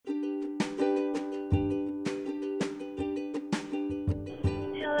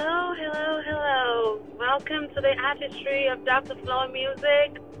Welcome to the Artistry of Dr. Flow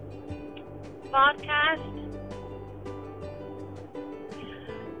Music podcast.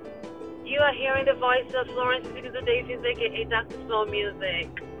 You are hearing the voice of Florence Sikizu Davies, aka Dr. Flow Music.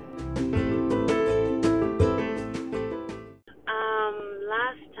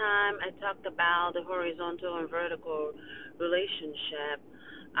 Last time I talked about the horizontal and vertical relationship.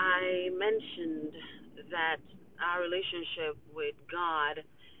 I mentioned that our relationship with God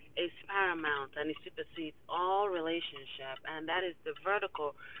is paramount and it supersedes all relationship, and that is the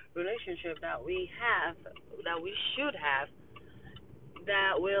vertical relationship that we have, that we should have,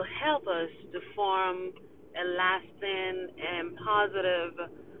 that will help us to form a lasting and positive,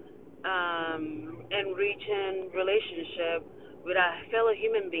 enriching relationship with our fellow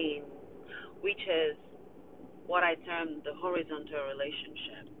human being, which is what I term the horizontal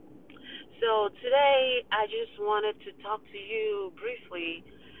relationship. So today I just wanted to talk to you briefly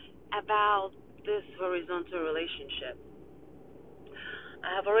about this horizontal relationship.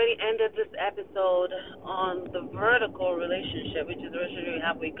 I have already ended this episode on the vertical relationship, which is the relationship you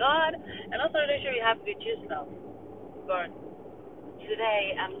have with God and also the relationship you have with yourself. But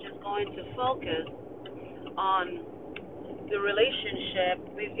today I'm just going to focus on the relationship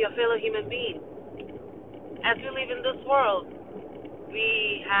with your fellow human being. As we live in this world,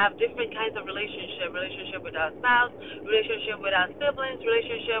 we have different kinds of relationship with our spouse, relationship with our siblings,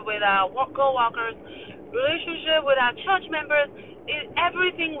 relationship with our co-workers, relationship with our church members.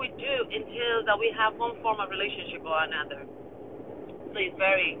 Everything we do entails that we have one form of relationship or another. So it's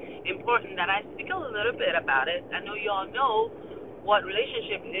very important that I speak a little bit about it. I know you all know what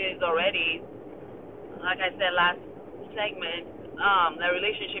relationship is already. Like I said last segment, the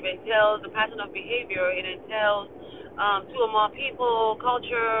relationship entails a pattern of behavior. It entails two or more people,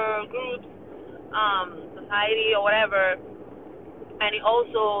 culture, groups, society, or whatever, and it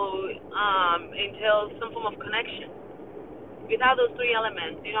also entails some form of connection. Without those three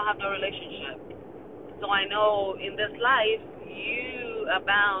elements, you don't have no relationship. So I know in this life, you are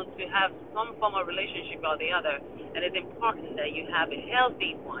bound to have some form of relationship or the other, and it's important that you have a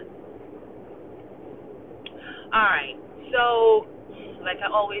healthy one. All right, so like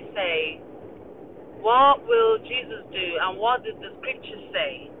I always say, what will Jesus do, and what did the scripture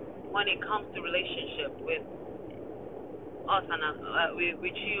say when it comes to relationship with us and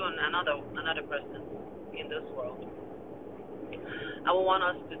with you and another person in this world? I want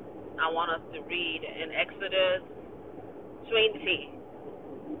us to read in Exodus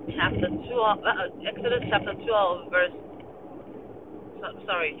 20, chapter 12, Exodus chapter 12,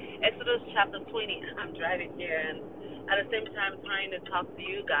 Exodus chapter 20. I'm driving here and at the same time trying to talk to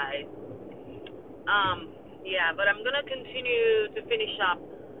you guys. But I'm going to continue to finish up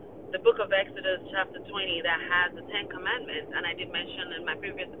the book of Exodus chapter 20 that has the 10 commandments, and I did mention in my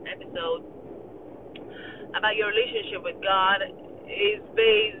previous episode about your relationship with God is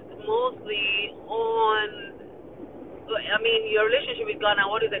based mostly on, your relationship with God and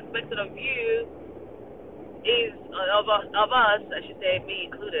what is expected of you is, of us, I should say, me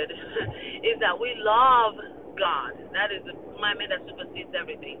included, is that we love God. That is the commandment that supersedes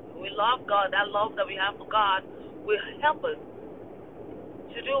everything. We love God. That love that we have for God will help us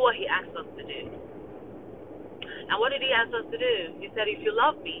to do what He asks us to do. And what did He ask us to do? He said, if you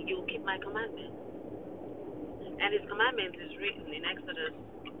love me, you will keep my commandments. And His commandment is written in Exodus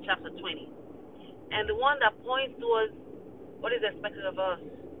chapter 20. And the one that points towards what is expected of us,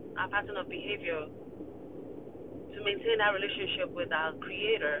 our pattern of behavior, to maintain our relationship with our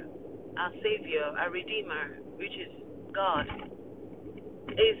Creator, our Savior, our Redeemer, which is God,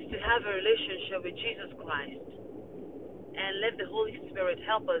 is to have a relationship with Jesus Christ and let the Holy Spirit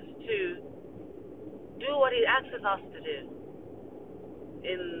help us to do what He asks us to do.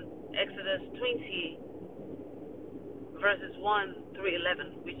 In Exodus 20, verses 1 through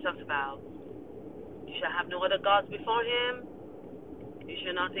 11, which talks about, you shall have no other gods before Him, you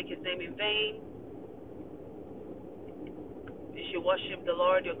shall not take His name in vain, you should worship the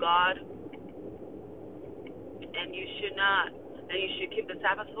Lord your God, and you should keep the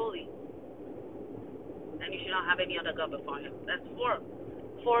Sabbath holy, and you should not have any other God before Him. That's four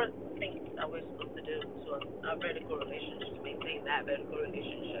things that we're supposed to do to a vertical relationship, to maintain that vertical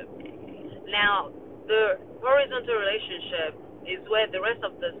relationship. Now, the horizontal relationship is where the rest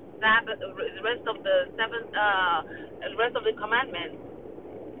of the Sabbath, the rest of the commandments,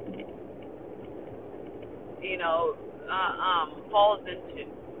 falls into.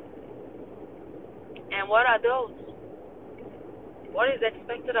 And what are those? What is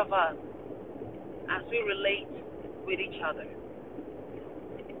expected of us as we relate with each other?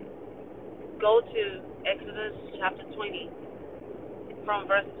 Go to Exodus chapter 20 from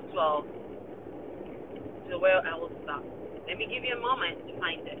verse 12. to where I will stop. Let me give you a moment to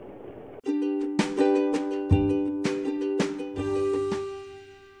find it.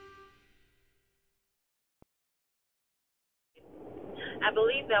 I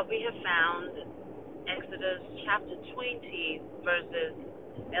believe that we have found Exodus chapter 20, verses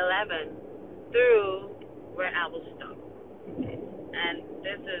 11 through where I will stop. And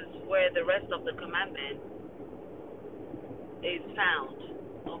this is where the rest of the commandment is found.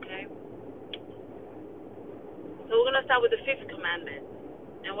 Okay? So we're going to start with the fifth commandment.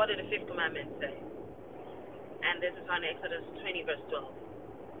 And what did the fifth commandment say? And this is on Exodus 20, verse 12.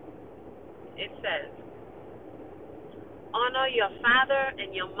 It says, honor your father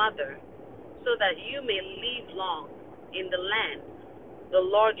and your mother, so that you may live long in the land the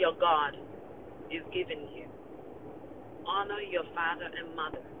Lord your God is giving you. Honor your father and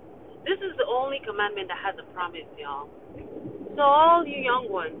mother. This is the only commandment that has a promise, y'all. So all you young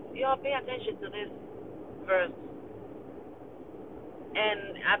ones, y'all pay attention to this verse.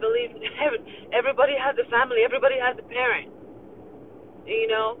 And I believe everybody has a family, everybody has a parent, you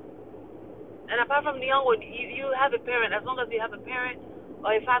know. And apart from the young one, you have a parent. As long as you have a parent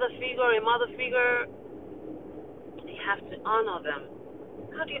or a father figure or a mother figure, you have to honor them.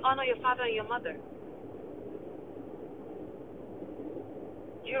 How do you honor your father and your mother?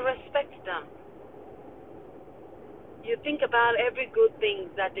 You respect them. You think about every good thing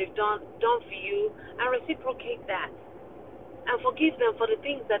that they've done for you and reciprocate that. And forgive them for the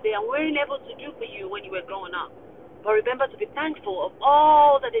things that they weren't able to do for you when you were growing up. But remember to be thankful of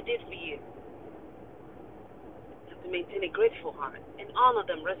all that they did for you. You have to maintain a grateful heart and honor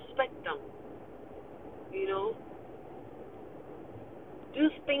them, respect them. You know? Do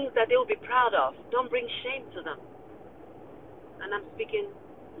things that they will be proud of. Don't bring shame to them. And I'm speaking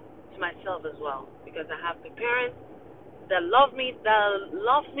to myself as well, because I have the parents that love me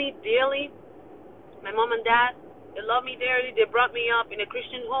dearly. My mom and dad, they love me dearly. They brought me up in a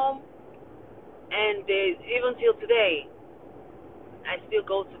Christian home, and even till today, I still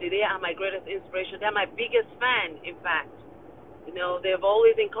go to they are my greatest inspiration. They're my biggest fan, in fact. You know, they've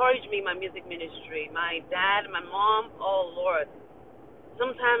always encouraged me in my music ministry. My dad, my mom, oh Lord.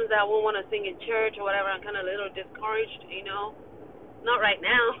 Sometimes I won't want to sing in church or whatever. I'm kind of a little discouraged, you know. Not right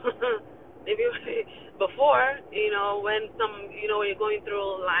now. Maybe before, you know, when you're going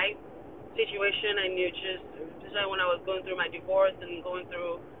through life situation and you especially when I was going through my divorce and going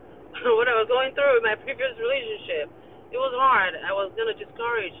through what I was going through in my previous relationship. It was hard. I was kind of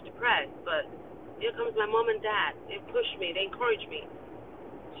discouraged, depressed, but here comes my mom and dad. They push me, they encourage me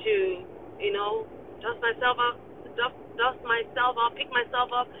to, you know, dust myself off, pick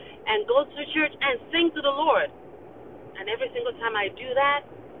myself up, and go to church and sing to the Lord. And every single time I do that,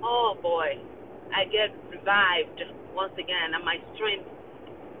 oh boy, I get revived once again, and my strength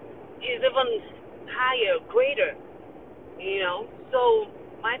is even higher, greater, you know. So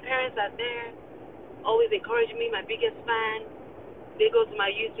my parents are there, always encouraging me, my biggest fan. They go to my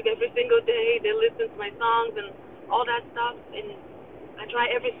YouTube every single day. They listen to my songs and all that stuff. And I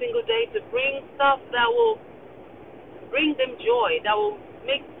try every single day to bring stuff that will bring them joy, that will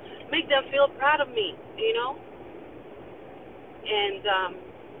make them feel proud of me, you know. And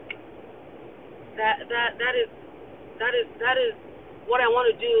that is what I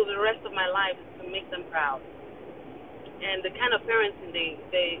want to do the rest of my life, is to make them proud. And the kind of parenting they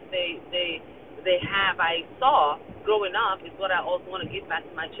have, I saw growing up, is what I also want to give back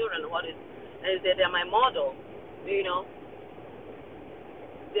to my children. They're my model, you know.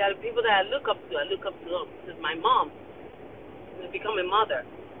 They are the people that I look up to. I look up to my mom to become a mother,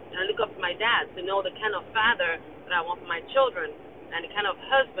 and I look up to my dad to know the kind of father that I want for my children, and the kind of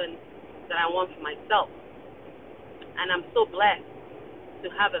husband that I want for myself. And I'm so blessed to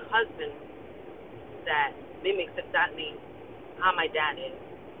have a husband that mimics exactly how my dad is.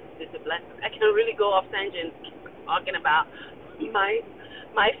 It's a blessing. I can really go off tangents talking about my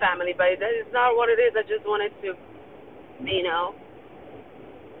family, but that is not what it is. I just wanted to, you know,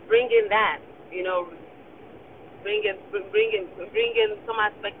 bring in that, you know, bring in some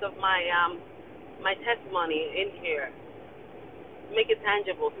aspect of my testimony in here, to make it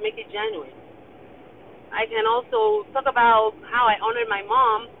tangible, to make it genuine. I can also talk about how I honored my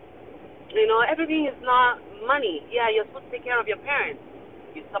mom. You know, everything is not money. Yeah, you're supposed to take care of your parents.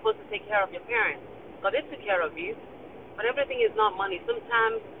 You're supposed to take care of your parents, because they took care of you. But everything is not money.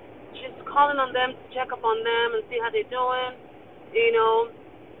 Sometimes just calling on them to check up on them and see how they're doing. You know,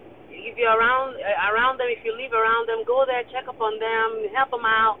 if you're around them, if you live around them, go there, check up on them, help them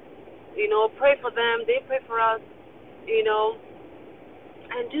out. You know, pray for them. They pray for us. You know,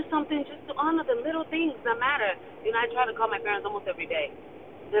 and do something just to honor them. Little things that matter. You know, I try to call my parents almost every day.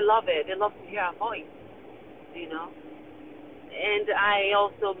 They love it. They love to hear our voice. you know. And I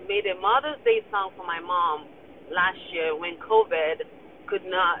also made a Mother's Day song for my mom last year when COVID could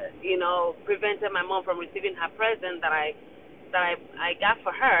not, prevented my mom from receiving her present that I got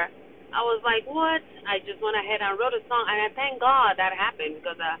for her. I was like, what? I just went ahead and wrote a song, and I thank God that happened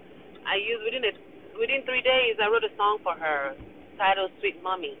because I used within 3 days I wrote a song for her titled "Sweet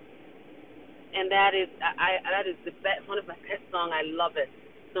Mommy," and that is the best, one of my best songs. I love it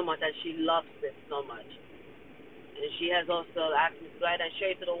so much, and she loves it so much. And she has also asked me to go ahead and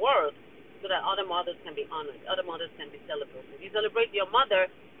share it to the world so that other mothers can be honored, other mothers can be celebrated. You celebrate your mother,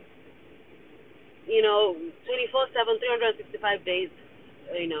 24/7, 365 days,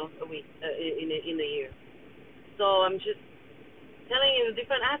 a week, in a year. So I'm just telling you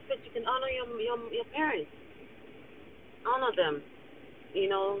different aspects you can honor your parents, honor them. You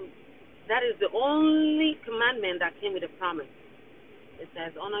know, that is the only commandment that came with a promise. It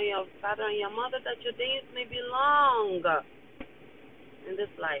says, honor your father and your mother that your days may be long in this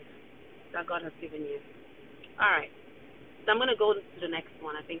life that God has given you. All right. So I'm going to go to the next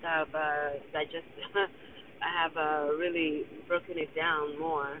one. I think I've I have really broken it down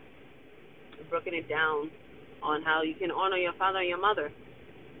on how you can honor your father and your mother.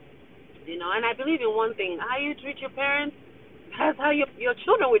 And I believe in one thing: how you treat your parents, that's how your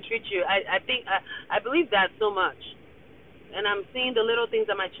children will treat you. I believe that so much. And I'm seeing the little things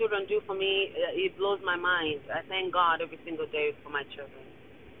that my children do for me. It blows my mind. I thank God every single day for my children.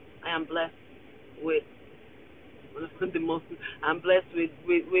 I am blessed with I'm blessed with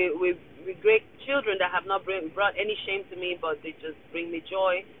great children that have not brought any shame to me, but they just bring me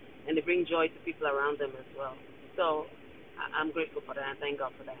joy, and they bring joy to people around them as well. So I'm grateful for that. I thank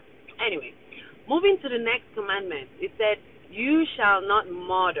God for that. Anyway, moving to the next commandment, it said, "You shall not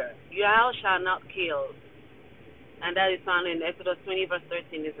murder. Thou shalt not kill." And that is found in Exodus 20, verse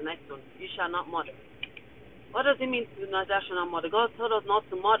 13 is the next one. You shall not murder. What does it mean to not, thou shalt not murder? God told us not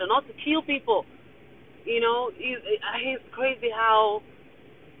to murder, not to kill people. It's crazy how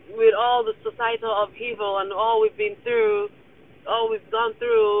with all the societal upheaval and all we've been through, all we've gone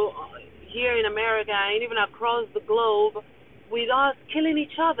through here in America and even across the globe, with us killing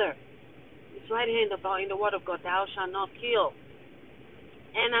each other. It's right here in the Word of God, thou shalt not kill.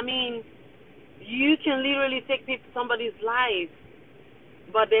 And I mean, you can literally take somebody's life,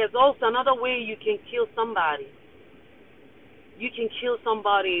 but there's also another way you can kill somebody. You can kill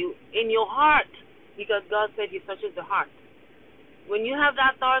somebody in your heart, because God said He searches the heart. When you have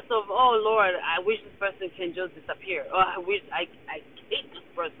that thought of, oh Lord, I wish this person can just disappear, or I wish I hate this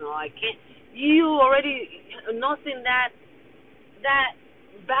person, or I can't, you already noticing that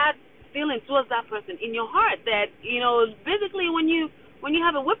bad feeling towards that person in your heart. That basically when you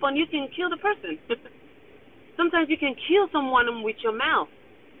have a weapon, you can kill the person. Sometimes you can kill someone with your mouth.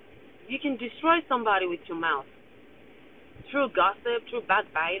 You can destroy somebody with your mouth. Through gossip, through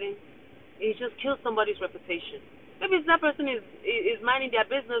backbiting. You just kill somebody's reputation. Maybe that person is minding their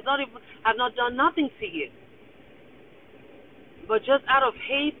business, have not done nothing to you. But just out of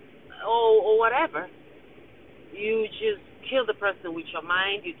hate or whatever, you just kill the person with your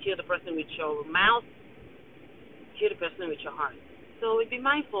mind, you kill the person with your mouth, kill the person with your heart. So be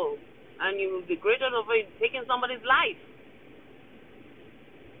mindful, and you will be greater over taking somebody's life.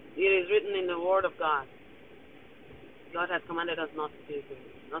 It is written in the Word of God. God has commanded us not to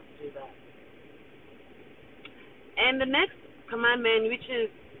do that. And the next commandment, which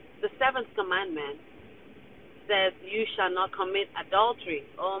is the seventh commandment, says, "You shall not commit adultery."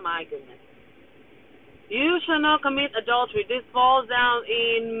 Oh my goodness. You shall not commit adultery. This falls down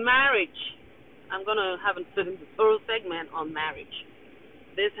in marriage. I'm going to have a thorough segment on marriage.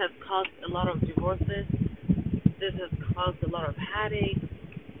 This has caused a lot of divorces. This has caused a lot of headache.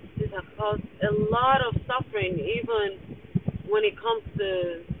 This has caused a lot of suffering, even when it comes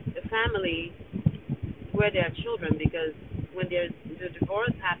to the family where there are children, because when the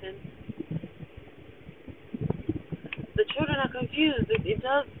divorce happens, the children are confused. It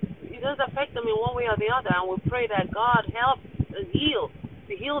does affect them in one way or the other, and we pray that God helps to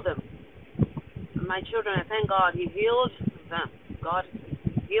heal them. My children, I thank God He healed them. God is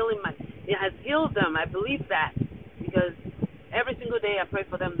healing He has healed them. I believe that, because every single day I pray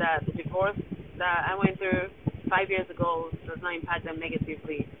for them that the divorce that I went through 5 years ago does not impact them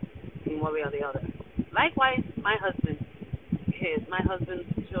negatively in one way or the other. Likewise, my husband's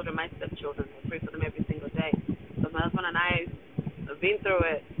children, my stepchildren, I pray for them every single day. Because my husband and I have been through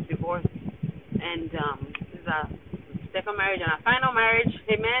a divorce, and this is our second marriage and our final marriage.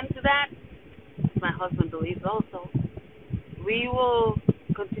 Amen to that. My husband believes also. We will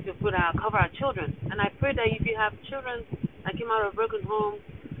continue to cover our children. And I pray that if you have children that came out of a broken home,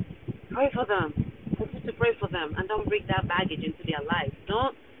 pray for them. Continue to pray for them and don't bring that baggage into their life.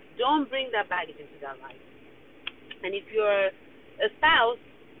 Don't bring that baggage into their life. And if you're a spouse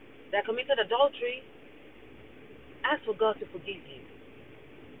that committed adultery, ask for God to forgive you.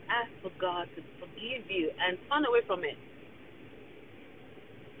 Ask for God to forgive you and turn away from it.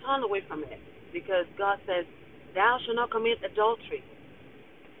 Turn away from it. Because God says, thou shalt not commit adultery.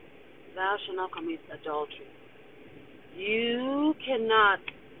 Thou shalt not commit adultery. You cannot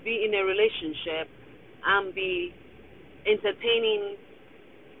be in a relationship and be entertaining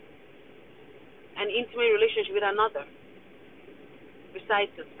an intimate relationship with another besides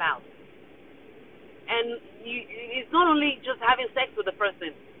your spouse. And it's not only just having sex with the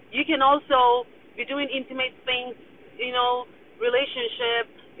person. You can also be doing intimate things, relationship,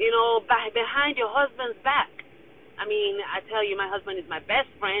 behind your husband's back. I mean, I tell you, my husband is my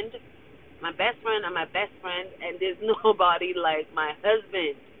best friend, and there's nobody like my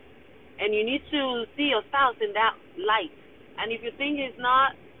husband. And you need to see your spouse in that light. And if you think he's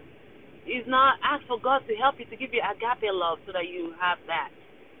not, ask for God to help you, to give you agape love so that you have that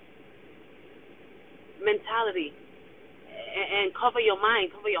mentality, and cover your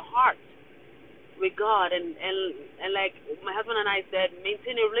mind, cover your heart with God, and like my husband and I said,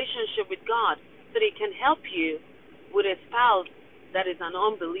 maintain a relationship with God so that He can help you with a spouse that is an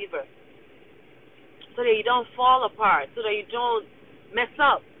unbeliever, so that you don't fall apart, so that you don't mess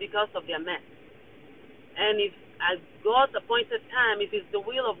up because of their mess. And if at God's appointed time, if it's the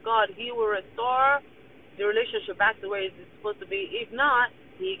will of God, He will restore the relationship back to where it's supposed to be. If not,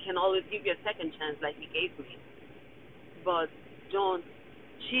 He can always give you a second chance like He gave me. But don't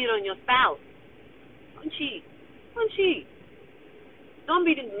cheat on your spouse. Don't cheat. Don't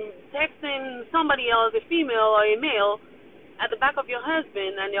be texting somebody else, a female or a male, at the back of your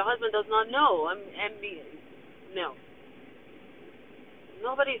husband, and your husband does not know. No.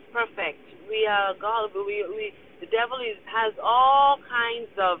 Nobody's perfect. We are gullible. The devil has all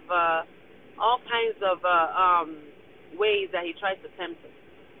kinds of ways that he tries to tempt us.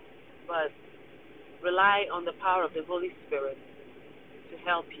 But rely on the power of the Holy Spirit to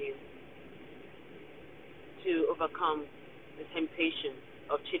help you to overcome the temptation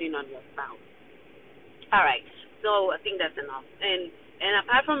of cheating on your spouse. All right, so I think that's enough. And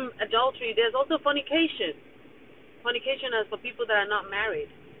apart from adultery, there's also fornication. Fornication is for people that are not married.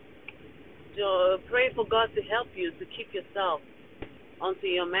 So pray for God to help you to keep yourself until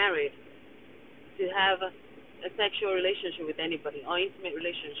you're married, to have a sexual relationship with anybody or intimate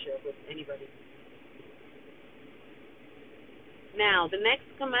relationship with anybody. Now, the next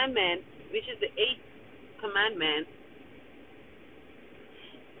commandment, which is the 8th commandment,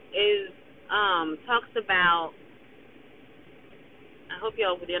 is talks about. I hope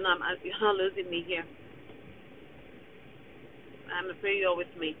you're not losing me here. I'm afraid you're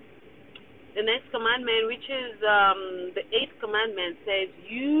with me. The next commandment, which is the 8th commandment, says,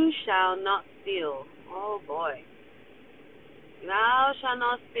 "You shall not steal." Oh boy. Thou shalt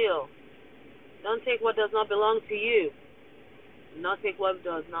not steal. Don't take what does not belong to you. Not take what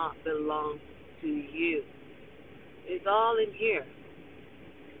does not belong to you. It's all in here.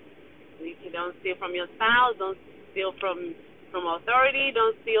 You don't steal from your spouse. Don't steal from authority.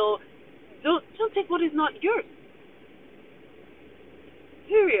 Don't take what is not yours.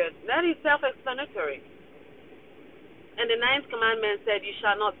 Period. That is self-explanatory. And the 9th commandment said, "You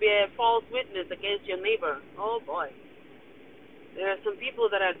shall not bear false witness against your neighbor." Oh boy. There are some people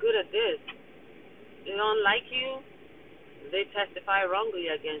that are good at this. They don't like you. They testify wrongly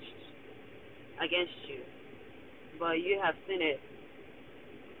against you. But you have seen it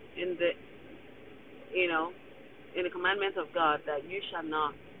in the commandments of God that you shall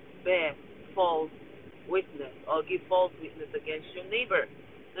not bear false witness or give false witness against your neighbor.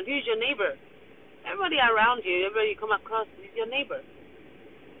 And who's your neighbor? Everybody around you, everybody you come across is your neighbor.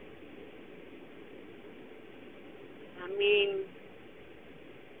 I mean,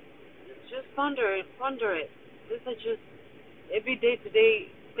 just ponder it. These are just every day-to-day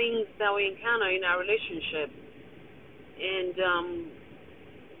things that we encounter in our relationship. And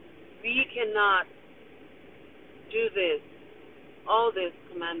we cannot do this, all these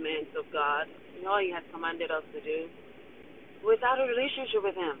commandments of God, and all He has commanded us to do, without a relationship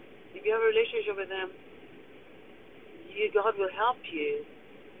with Him. If you have a relationship with Him, God will help you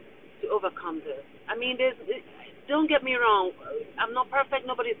to overcome this. I mean, don't get me wrong. I'm not perfect.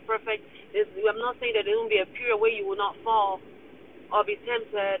 Nobody's perfect. I'm not saying that there won't be a period where you will not fall or be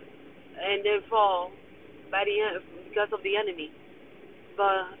tempted and then fall because of the enemy.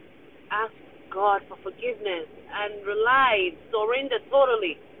 But ask God for forgiveness and surrender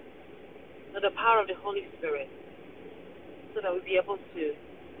totally to the power of the Holy Spirit, so that we'll be able to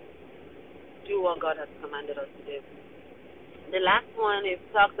do what God has commanded us to do. The last one, it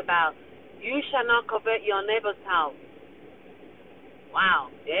talks about, you shall not covet your neighbor's house.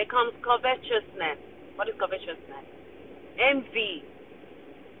 Wow, there comes covetousness. What is covetousness? Envy.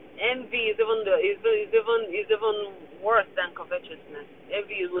 Envy is even worse than covetousness.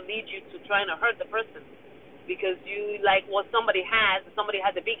 Envy will lead you to trying to hurt the person because you like what somebody has. Somebody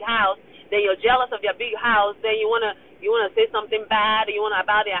has a big house, then you're jealous of their big house. Then you wanna say something bad, or you wanna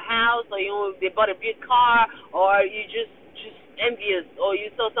about their house, or they bought a big car, or you just envious, or you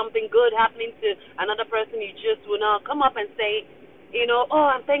saw something good happening to another person. You just will not come up and say,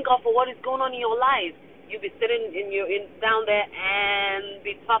 oh, I'm thank God for what is going on in your life. You be sitting down there and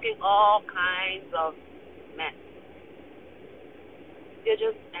be talking all kinds of mess. You're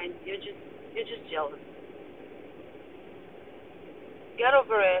just jealous. Get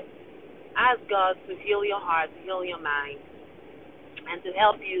over it. Ask God to heal your heart, to heal your mind, and to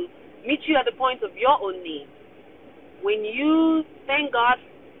help you meet you at the point of your own need. When you thank God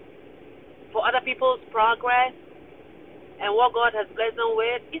for other people's progress and what God has blessed them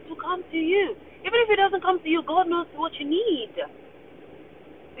with, it will come to you. Even if it doesn't come to you, God knows what you need.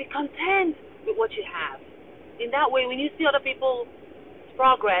 Be content with what you have. In that way, when you see other people's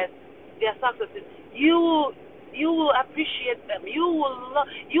progress, their successes, you will appreciate them. You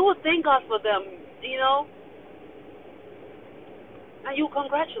will thank God for them, and you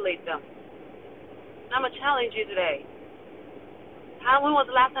congratulate them. I'm going to challenge you today. When was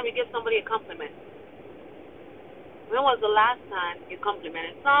the last time you gave somebody a compliment? When was the last time you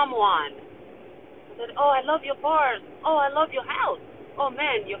complimented someone? You said, oh, I love your cars. Oh, I love your house. Oh,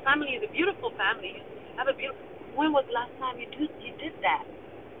 man, your family is a beautiful family. You have a beautiful... When was the last time you did that?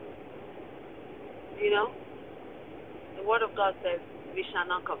 The Word of God says, we shall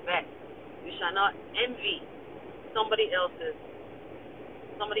not covet. We shall not envy somebody else. In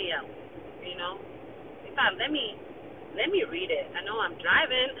fact, let me read it. I know I'm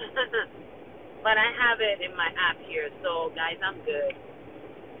driving, but I have it in my app here. So, guys, I'm good.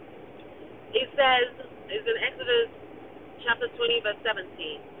 It says, it's in Exodus chapter 20, verse 17,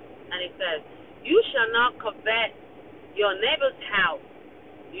 and it says, you shall not covet your neighbor's house.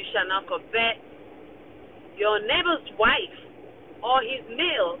 You shall not covet your neighbor's wife, or his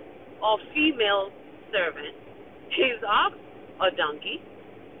male or female servant, his ox or donkey,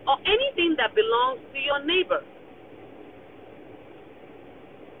 or anything that belongs to your neighbor.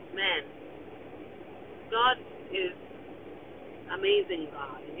 Man, God is amazing.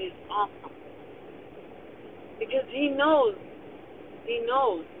 God, He's awesome, because He knows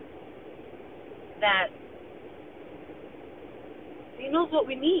that He knows what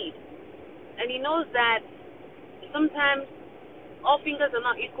we need, and He knows that sometimes all fingers are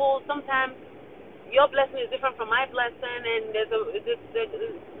not equal. Sometimes your blessing is different from my blessing, and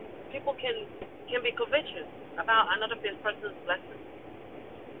people can be covetous about another person's blessing.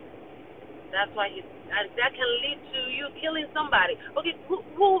 That's why that can lead to you killing somebody. Okay,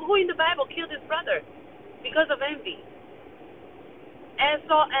 who in the Bible killed his brother because of envy?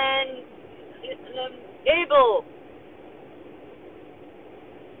 Esau and Abel.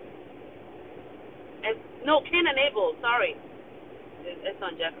 Cain and Abel. Sorry, Esau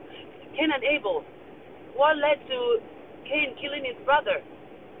and Jacob. Cain and Abel. What led to Cain killing his brother?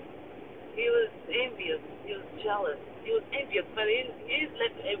 He was envious. He was jealous. He was envious, but he is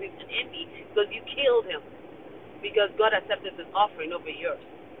led to envy because you killed him, because God accepted his offering over yours.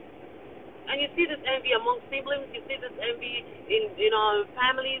 And you see this envy among siblings. You see this envy in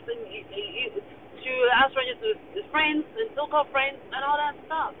families, and to outstrangers, to friends and so-called friends, and all that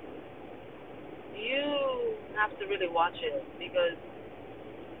stuff. You have to really watch it, because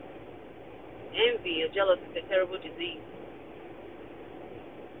envy or jealousy is a terrible disease.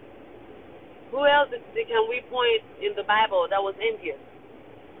 Who else can we point in the Bible that was envious?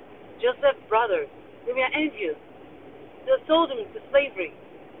 Joseph's brothers. They were envious. They sold him into slavery.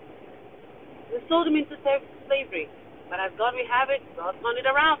 But as God will have it, God turned it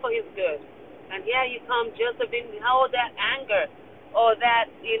around for his good. And here you come, Joseph didn't hold that anger or that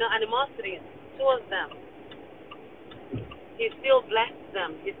animosity towards them. He still blessed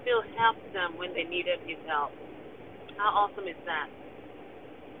them. He still helped them when they needed his help. How awesome is that?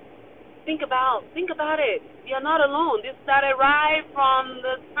 Think about it. You're not alone. This started right from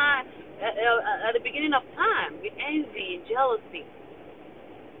the time at the beginning of time with envy and jealousy.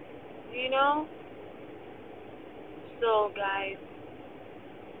 So, guys,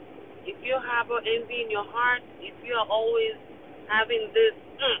 if you harbor envy in your heart, if you are always having this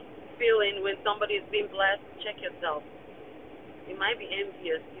feeling when somebody is being blessed, check yourself. You might be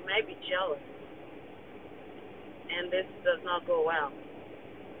envious. You might be jealous, and this does not go well.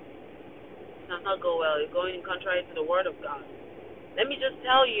 does not go well. It's going contrary to the word of God. Let me just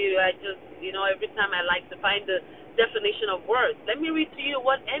tell you, every time I like to find the definition of words. Let me read to you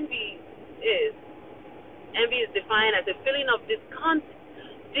what envy is. Envy is defined as a feeling of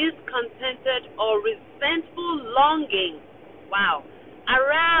discontented or resentful longing. Wow.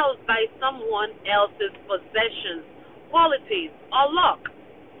 Aroused by someone else's possessions, qualities, or luck.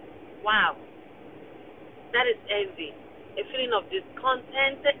 Wow. That is envy. A feeling of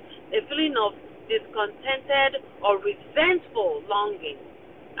discontented or resentful longing,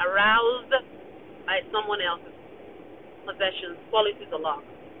 aroused by someone else's possessions, qualities, or luck.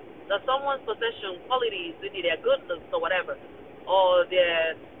 So someone's possession, qualities, maybe their good looks or whatever, or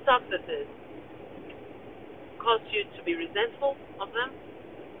their successes, cause you to be resentful of them.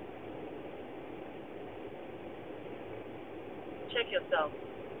 Check yourself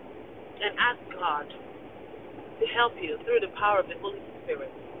and ask God to help you through the power of the Holy Spirit.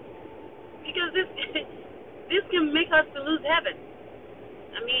 Because this can make us to lose heaven.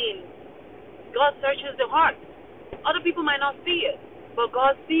 I mean, God searches the heart. Other people might not see it, but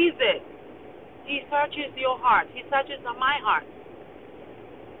God sees it. He searches your heart. He searches my heart.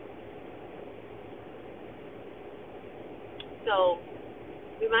 So,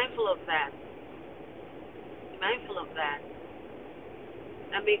 be mindful of that. Be mindful of that.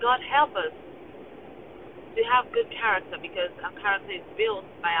 And may God help us to have good character, because our character is built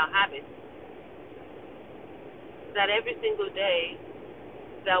by our habits. That every single day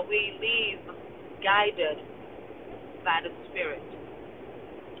that we live guided by the Spirit.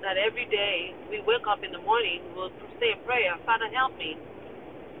 That every day we wake up in the morning, we'll say a prayer. Father, help me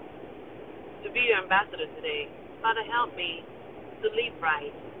to be your ambassador today. Father, help me to live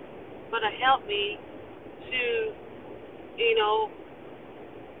right. Father, help me to,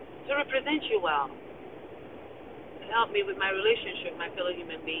 to represent you well. Help me with my relationship with my fellow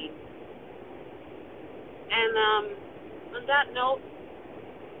human beings. And on that note,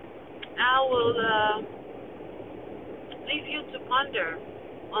 I will leave you to ponder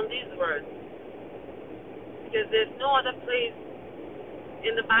on these words, because there's no other place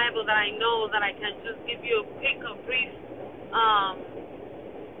in the Bible that I know that I can just give you a brief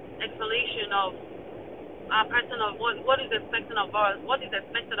explanation of our pattern of what is expected of us,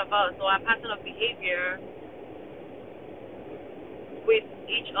 or our pattern of behavior with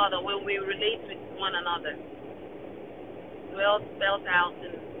each other when we relate with one another. Well spelled out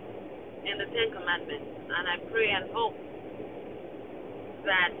in the Ten Commandments. And I pray and hope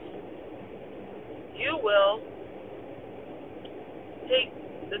that you will take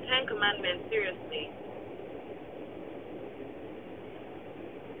the Ten Commandments seriously.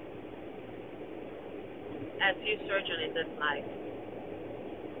 As you sojourn in this life.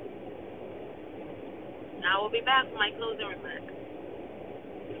 I will be back for my closing remarks.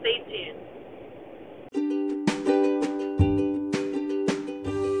 Stay tuned.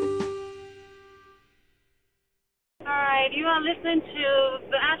 Alright, you are listening to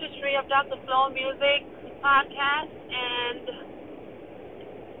the Artistry of Dr. Flow Music podcast, and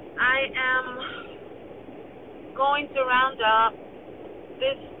I am going to round up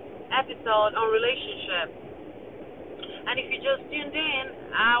this episode on relationships. And if you just tuned in,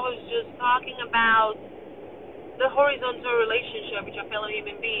 I was just talking about the horizontal relationship with your fellow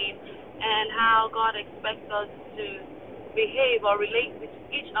human being and how God expects us to behave or relate with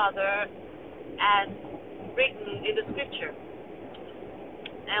each other as written in the scripture.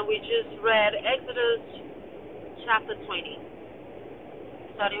 And we just read Exodus chapter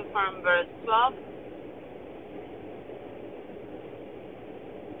 20, starting from verse 12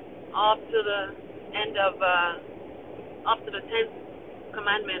 up to the end of up to the 10th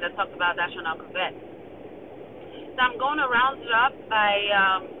commandment that talks about thou shalt not covet. So I'm going to round it up by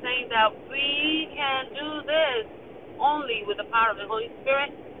saying that we can do this only with the power of the Holy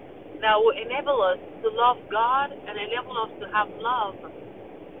Spirit that will enable us to love God and enable us to have love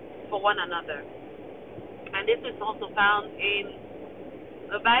for one another. And this is also found in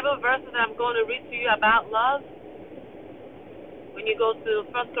the Bible verses that I'm going to read to you about love. When you go to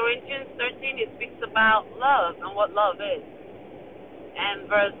 1 Corinthians 13, it speaks about love and what love is. And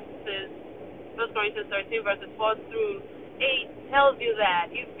 1 Corinthians 13, verses 4 through 8 tells you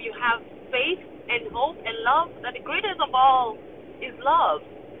that if you have faith and hope and love, that the greatest of all is love.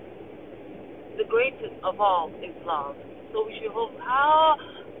 The greatest of all is love. So we should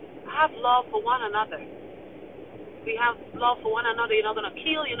have love for one another. We have love for one another. You're not going to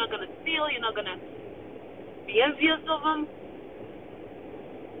kill, you're not going to steal, you're not going to be envious of them.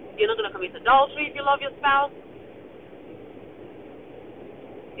 You're not going to commit adultery if you love your spouse.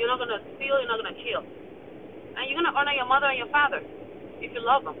 You're not going to steal, you're not going to kill. And you're going to honor your mother and your father if you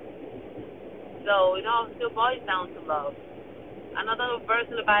love them. So it all still boils down to love. Another verse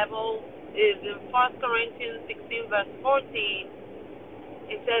in the Bible is in 1 Corinthians 16, verse 14.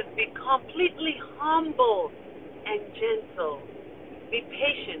 It says, be completely humble and gentle. Be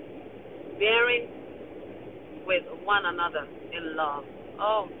patient, bearing with one another in love.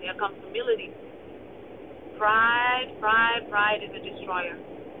 Oh, here comes humility. Pride is a destroyer.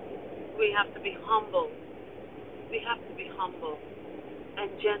 We have to be humble. We have to be humble and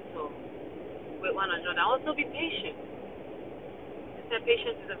gentle with one another. Also be patient. They said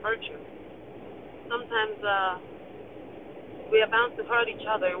patience is a virtue. Sometimes we are bound to hurt each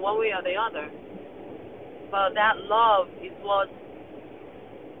other in one way or the other. But that love is what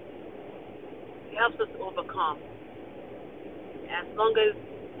helps us overcome. As long as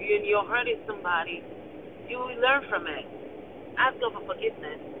you're hurting somebody, you will learn from it. Ask God for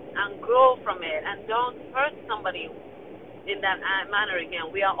forgiveness and grow from it. And don't hurt somebody in that manner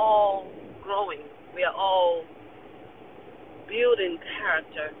again. We are all growing. We are all building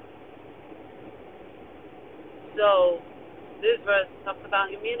character. So this verse talks about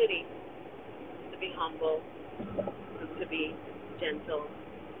humility, to be humble, to be gentle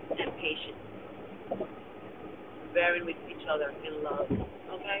and patient, bearing with each other in love.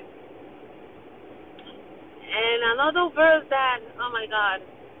 Okay? And another verse that, oh my God,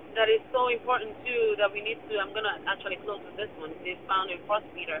 that is so important too, that we need to, I'm going to actually close with this one, is found in 1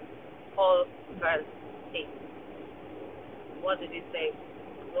 Peter 4, verse 8. What did it say?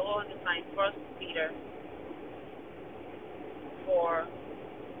 Go on to find 1 Peter 4,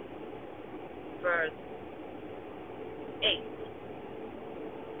 verse 8.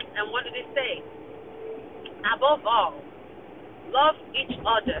 And what did it say? Above all, love each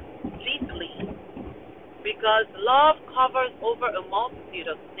other deeply, because love covers over a multitude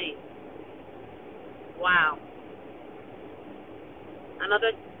of sins. Wow.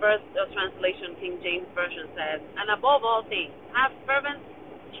 Another verse of translation, King James Version says, and above all things, have fervent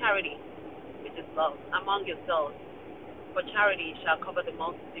charity, which is love, among yourselves, for charity shall cover the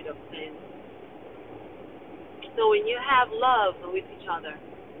multitude of sins. So when you have love with each other,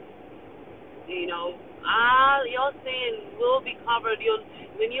 all your sin will be covered.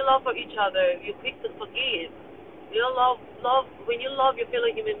 When you love for each other, you're quick to forgive. When you love your fellow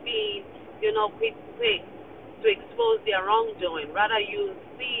human being, you're not quick to expose their wrongdoing. Rather, you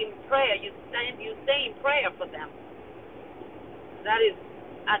see in prayer, you stay in prayer for them. That is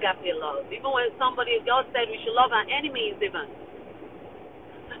agape love. Even when God said we should love our enemies even.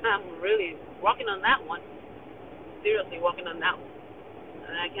 I'm really working on that one. Seriously working on that one.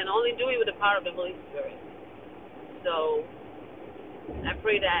 And I can only do it with the power of the Holy Spirit. So I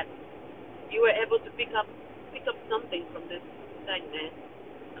pray that you were able to pick up something from this segment,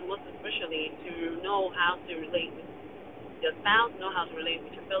 and most especially to know how to relate with your spouse, know how to relate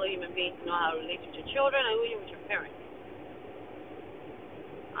with your fellow human beings, know how to relate with your children, and even with your parents.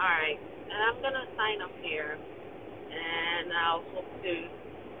 All right, and I'm gonna sign up here, and I'll hope to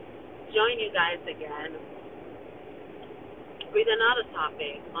join you guys again with another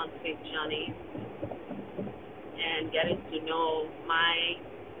topic on Faith Journey and getting to know my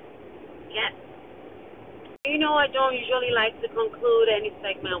guests. I don't usually like to conclude any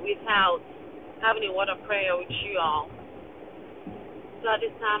segment without having a word of prayer with you all. So at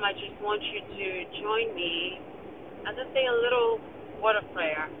this time, I just want you to join me as I say a little word of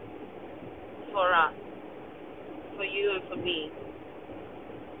prayer for us, for you and for me.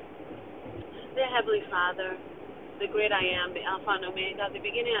 Dear Heavenly Father, the great I am, the Alpha and Omega, the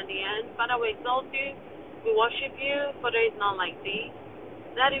beginning and the end. Father, we exalt you, we worship you, for there is none like thee.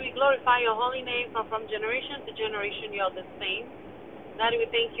 Daddy, we glorify your holy name, for from generation to generation you are the same. Daddy, we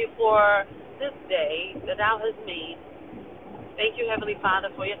thank you for this day that thou hast made. Thank you, Heavenly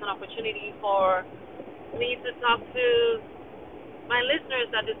Father, for yet an opportunity for me to talk to my listeners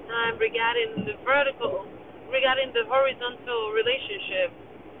at this time regarding the horizontal relationship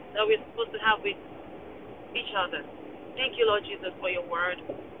that we're supposed to have with each other. Thank you, Lord Jesus, for your word.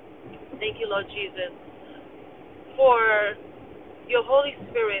 Thank you, Lord Jesus, for your Holy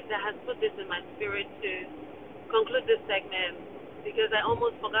Spirit that has put this in my spirit to conclude this segment, because I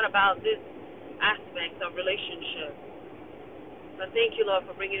almost forgot about this aspect of relationship. But thank you, Lord,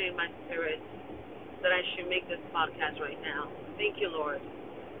 for bringing it in my spirit that I should make this podcast right now. Thank you, Lord.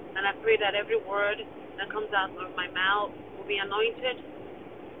 And I pray that every word that comes out of my mouth will be anointed.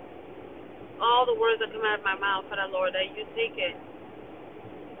 All the words that come out of my mouth, Father Lord, that you take it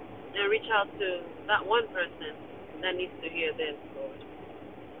and reach out to that one person that needs to hear this, Lord.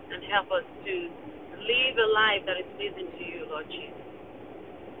 And help us to live a life that is pleasing to you, Lord Jesus.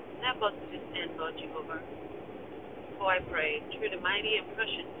 Help us to stand, Lord Jehovah. For I pray, through the mighty and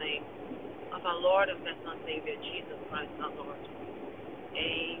precious name of our Lord and personal Savior, Jesus Christ our Lord.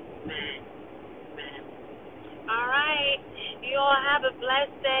 Amen. Amen. All right. You all have a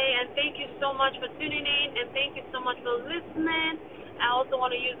blessed day, and thank you so much for tuning in, and thank you so much for listening. I also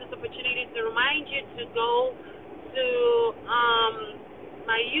want to use this opportunity to remind you to go to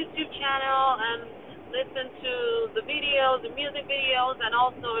my YouTube channel and listen to the videos, the music videos, and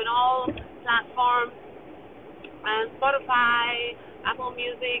also in all platforms, and Spotify, Apple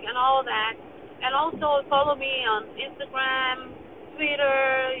Music, and all that. And also follow me on Instagram,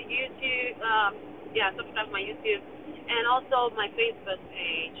 Twitter, YouTube. Subscribe to my YouTube, and also my Facebook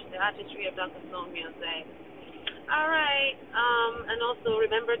page, The Artistry of Dr. Flo Music. All right. And also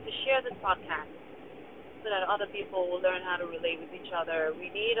remember to share this podcast so that other people will learn how to relate with each other. We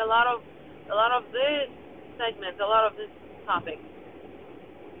need a lot of this segments, a lot of this topic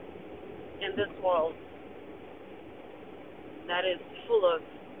in this world that is full of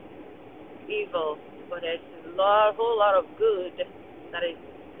evil, but there's a whole lot of good that is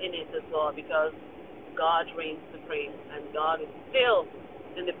in it as well, because God reigns supreme, and God is still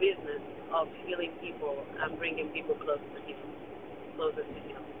in the business of healing people and bringing people closer to Him.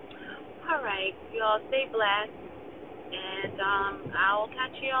 All right, you all stay blessed, and I'll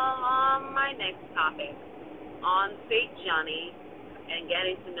catch you on my next topic on Faith Johnny and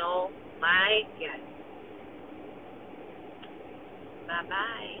getting to know my guest.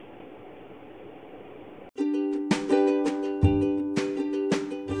 Bye-bye.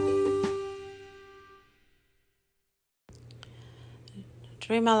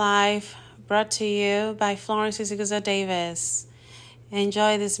 Dream Alive, brought to you by Florence Isiguza Davis.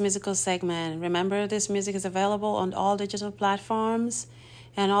 Enjoy this musical segment. Remember, this music is available on all digital platforms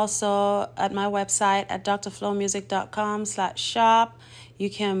and also at my website at drflowmusic.com/shop. You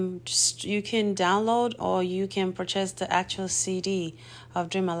can download or you can purchase the actual CD of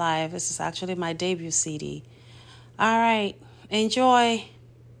Dream Alive. This is actually my debut CD. All right, enjoy.